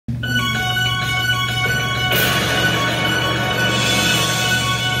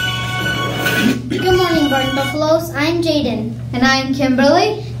Buffaloes. I'm Jaden. And I'm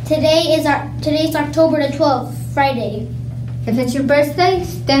Kimberly. Today's October the 12th, Friday. If it's your birthday,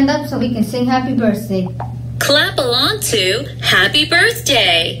 stand up so we can sing happy birthday. Clap along to Happy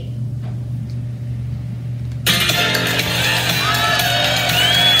Birthday.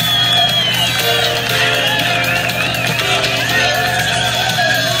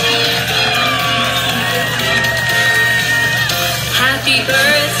 Happy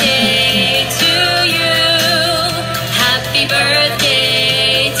birthday to you. Happy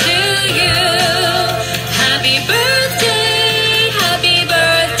birthday to you. Happy birthday, happy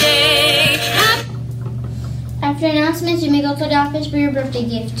birthday. After announcements, you may go to the office for your birthday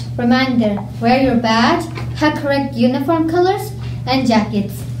gift. Reminder, wear your badge, have correct uniform colors, and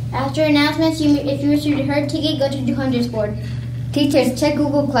jackets. After announcements, if you received a herd ticket, go to 200's board. Teachers, check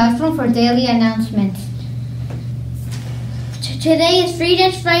Google Classroom for daily announcements. Today is Free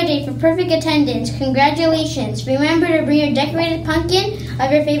Dance Friday for perfect attendance. Congratulations. Remember to bring your decorated pumpkin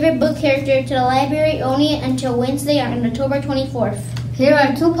of your favorite book character to the library only until Wednesday on October 24th. Here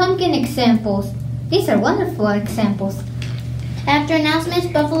are 2 pumpkin examples. These are wonderful examples. After announcements,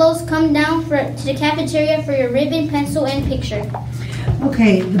 Buffaloes, come down to the cafeteria for your ribbon, pencil, and picture.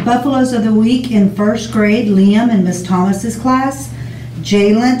 Okay, the Buffaloes of the week in first grade: Liam in Miss Thomas's class,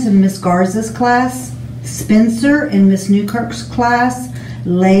 Jalen in Miss Garza's class, Spencer in Miss Newkirk's class,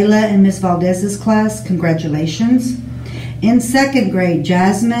 Layla in Miss Valdez's class. Congratulations. In second grade,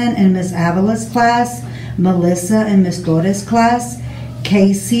 Jasmine in Miss Avila's class, Melissa in Miss Torres' class,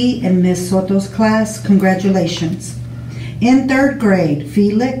 Casey in Miss Soto's class. Congratulations. In third grade,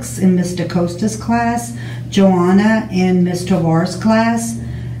 Felix in Miss DaCosta's class, Joanna in Miss Tovar's class,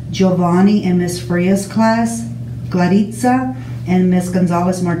 Giovanni in Miss Fria's class, Glaritza in Miss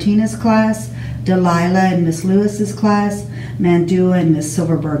Gonzalez Martinez's class, Delilah in Miss Lewis's class, Mandua in Miss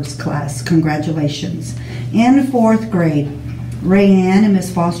Silverberg's class. Congratulations. In fourth grade, Rayanne in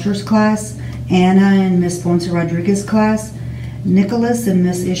Miss Foster's class, Anna in Miss Ponce Rodriguez's class, Nicholas in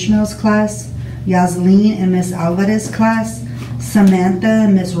Miss Ishmael's class, Yasleen in Miss Alvarez's class, Samantha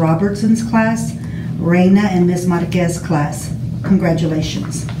in Miss Robertson's class, Reina in Miss Marquez's class.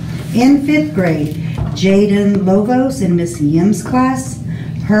 Congratulations. In fifth grade, Jaden Lovos in Miss Yim's class,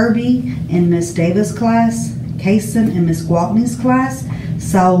 Herbie in Miss Davis' class, Kason in Miss Gwaltney's class,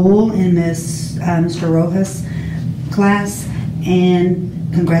 Saul in Miss Mr. Rojas' class, and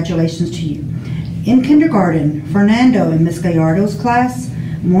congratulations to you. In kindergarten, Fernando in Miss Gallardo's class,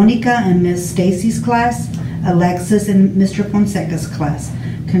 Monica in Miss Stacy's class, Alexis in Mr. Fonseca's class.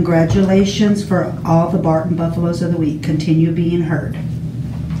 Congratulations for all the Barton Buffaloes of the week. Continue being heard.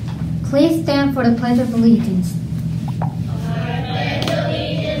 Please stand for the Pledge of Allegiance.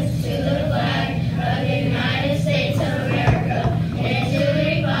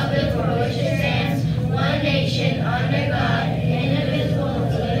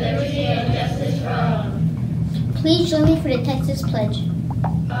 Please join me for the Texas Pledge.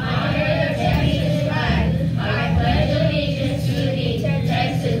 Honor the Texas flag. I pledge allegiance to thee,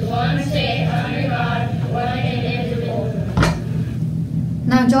 Texas, one state under God, one indivisible.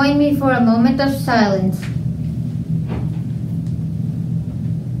 Now join me for a moment of silence.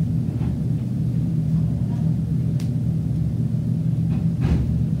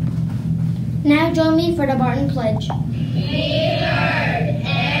 Now join me for the Barton Pledge. Be heard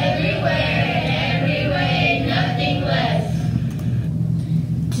everywhere, every way, nothing less.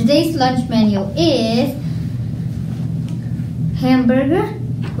 Today's lunch menu is hamburger,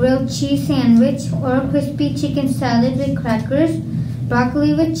 grilled cheese sandwich, or crispy chicken salad with crackers,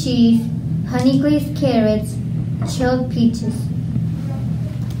 broccoli with cheese, honey glazed carrots, chilled peaches.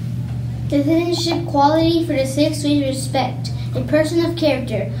 Citizenship quality for the 6 with respect. A person of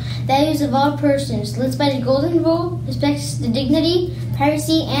character, values of all persons, lives by the golden rule, respects the dignity,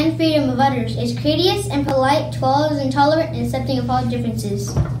 privacy, and freedom of others, is courteous and polite, to all is intolerant, and accepting of all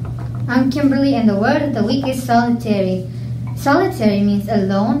differences. I'm Kimberly, and the word of the week is solitary. Solitary means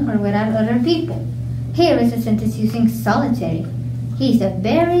alone or without other people. Here is a sentence using solitary. He's a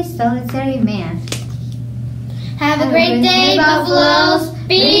very solitary man. Have a great day, Buffaloes.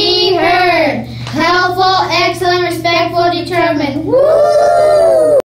 Be heard. Helpful, excellent, respectful, determined. Woo!